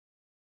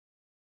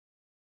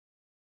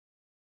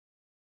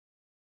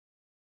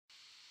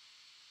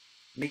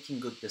Making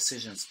good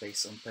decisions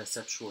based on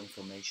perceptual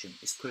information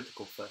is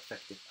critical for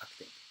effective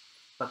acting.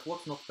 But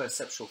what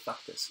not-perceptual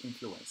factors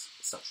influence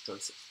such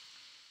choices?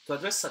 To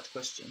address such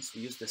questions,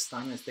 we use the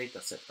Steinmetz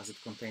dataset as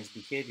it contains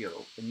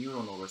behavioral and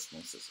neuronal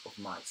responses of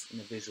mice in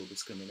a visual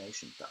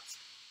discrimination task.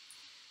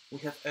 We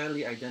have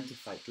early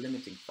identified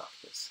limiting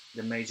factors,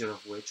 the major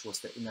of which was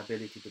the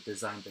inability to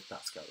design the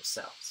task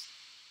ourselves.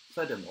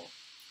 Furthermore,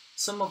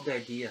 some of the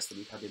ideas that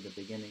we had in the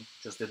beginning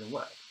just didn't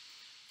work.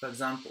 For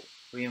example,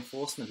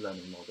 reinforcement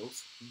learning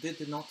models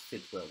did not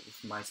fit well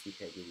with mice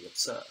behavior we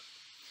observed.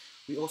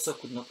 We also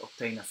could not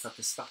obtain a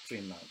satisfactory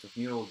amount of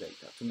neural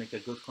data to make a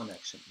good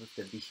connection with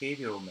the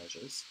behavioral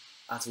measures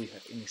as we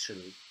had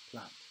initially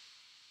planned.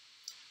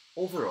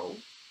 Overall,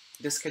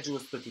 the schedule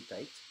was pretty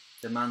tight,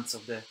 demands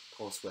of the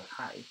course were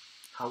high.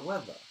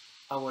 However,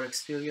 our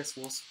experience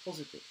was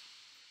positive,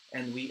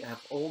 and we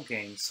have all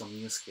gained some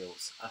new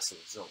skills as a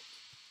result.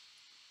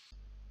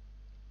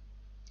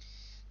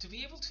 To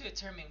be able to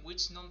determine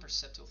which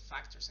non-perceptual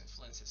factors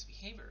influences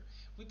behavior,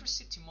 we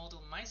proceed to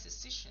model mice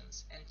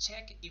decisions and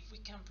check if we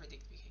can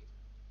predict behavior.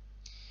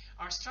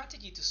 Our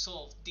strategy to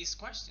solve these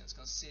questions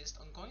consists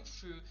on going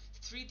through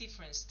three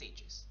different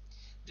stages.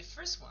 The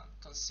first one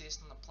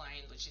consists on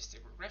applying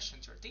logistic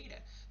regression to our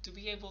data to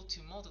be able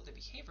to model the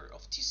behavior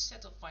of two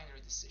sets of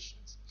binary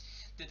decisions: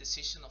 the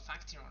decision of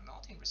acting or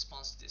not in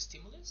response to the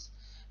stimulus,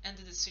 and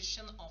the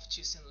decision of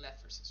choosing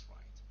left versus right.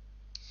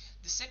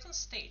 The second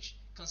stage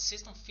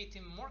consists on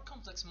fitting more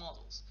complex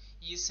models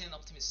using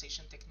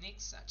optimization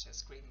techniques such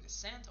as gradient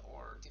descent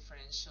or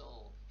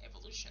differential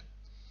evolution.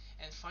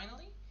 And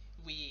finally,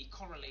 we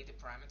correlate the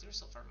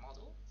parameters of our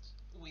model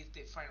with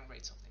the firing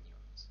rates of the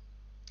neurons.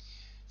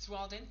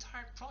 Throughout the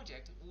entire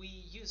project, we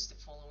use the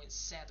following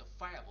set of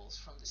variables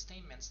from the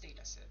Steinmetz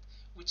dataset,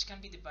 which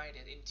can be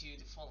divided into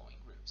the following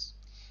groups: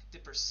 the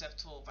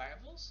perceptual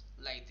variables,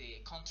 like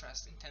the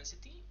contrast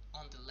intensity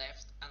on the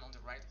left and on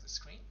the right of the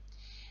screen,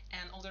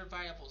 and other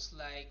variables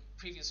like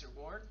previous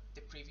reward,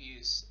 the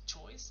previous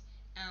choice,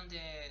 and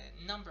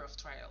the number of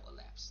trial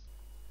elapsed.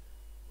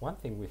 One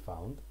thing we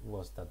found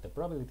was that the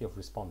probability of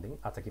responding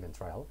at a given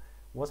trial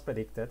was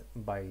predicted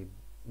by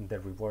the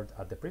reward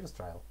at the previous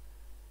trial.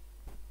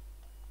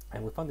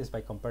 And we found this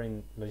by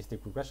comparing logistic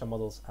regression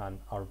models, and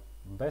our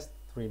best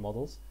three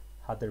models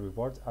had the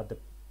reward at the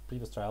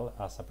previous trial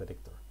as a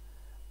predictor.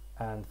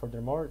 And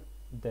furthermore,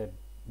 the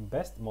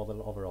best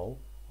model overall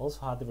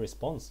also had the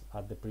response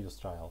at the previous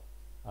trial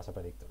as a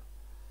predictor.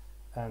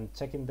 And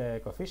checking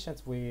the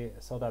coefficients, we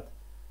saw that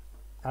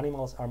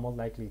animals are more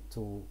likely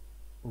to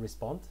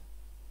respond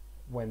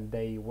when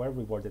they were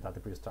rewarded at the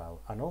previous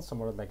trial, and also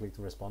more likely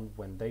to respond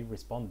when they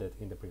responded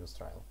in the previous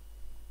trial.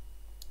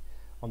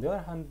 On the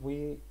other hand,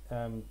 we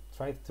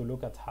tried to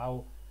look at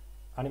how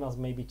animals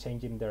may be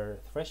changing their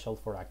threshold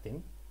for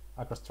acting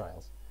across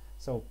trials.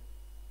 So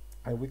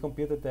we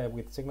computed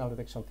with signal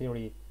detection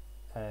theory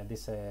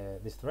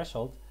this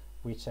threshold,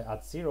 which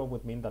at 0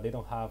 would mean that they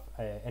don't have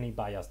any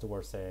bias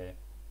towards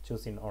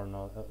choosing or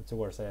not,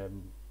 towards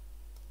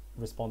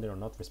responding or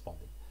not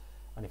responding.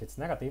 And if it's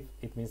negative,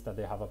 it means that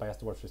they have a bias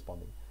towards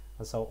responding.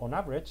 And so on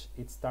average,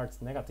 it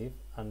starts negative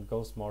and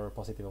goes more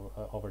positive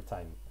over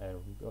time,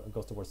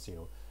 goes towards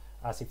 0,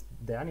 as if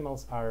the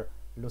animals are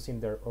losing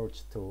their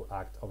urge to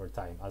act over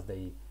time as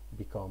they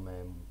become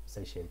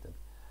satiated.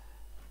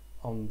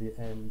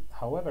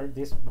 However,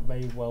 this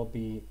may well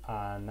be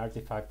an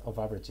artifact of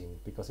averaging,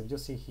 because if you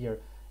see here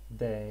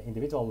the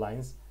individual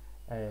lines,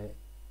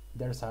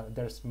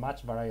 there's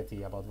much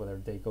variety about whether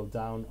they go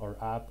down or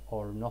up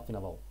or nothing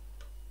at all.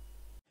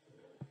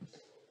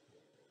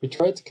 We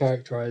tried to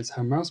characterize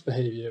how mouse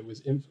behavior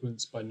was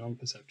influenced by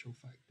non-perceptual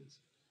factors.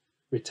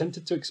 We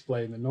attempted to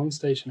explain the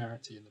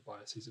non-stationarity in the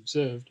biases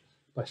observed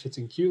by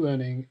fitting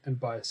Q-learning and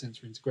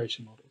bias-sensor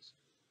integration models.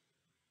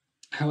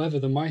 However,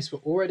 the mice were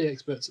already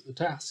experts at the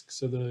task,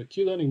 so the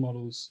Q-learning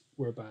models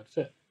were a bad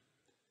fit.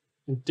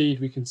 Indeed,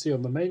 we can see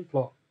on the main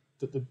plot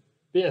that the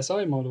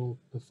BSI model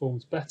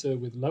performs better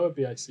with lower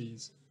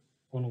BICs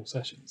on all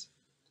sessions.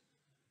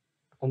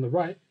 On the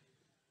right,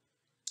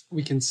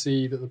 we can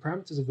see that the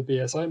parameters of the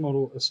BSI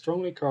model are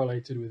strongly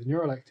correlated with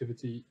neural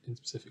activity in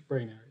specific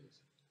brain areas.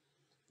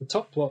 The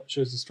top plot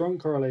shows a strong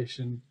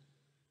correlation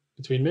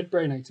between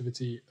midbrain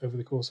activity over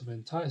the course of an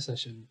entire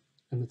session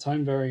and the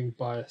time-varying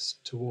bias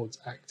towards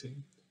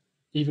acting,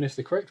 even if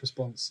the correct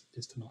response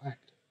is to not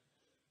act.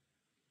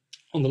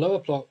 On the lower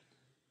plot,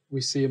 we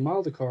see a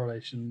milder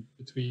correlation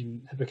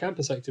between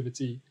hippocampus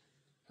activity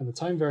and the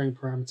time-varying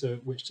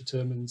parameter which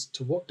determines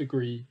to what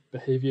degree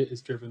behavior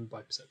is driven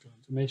by perceptual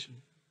information.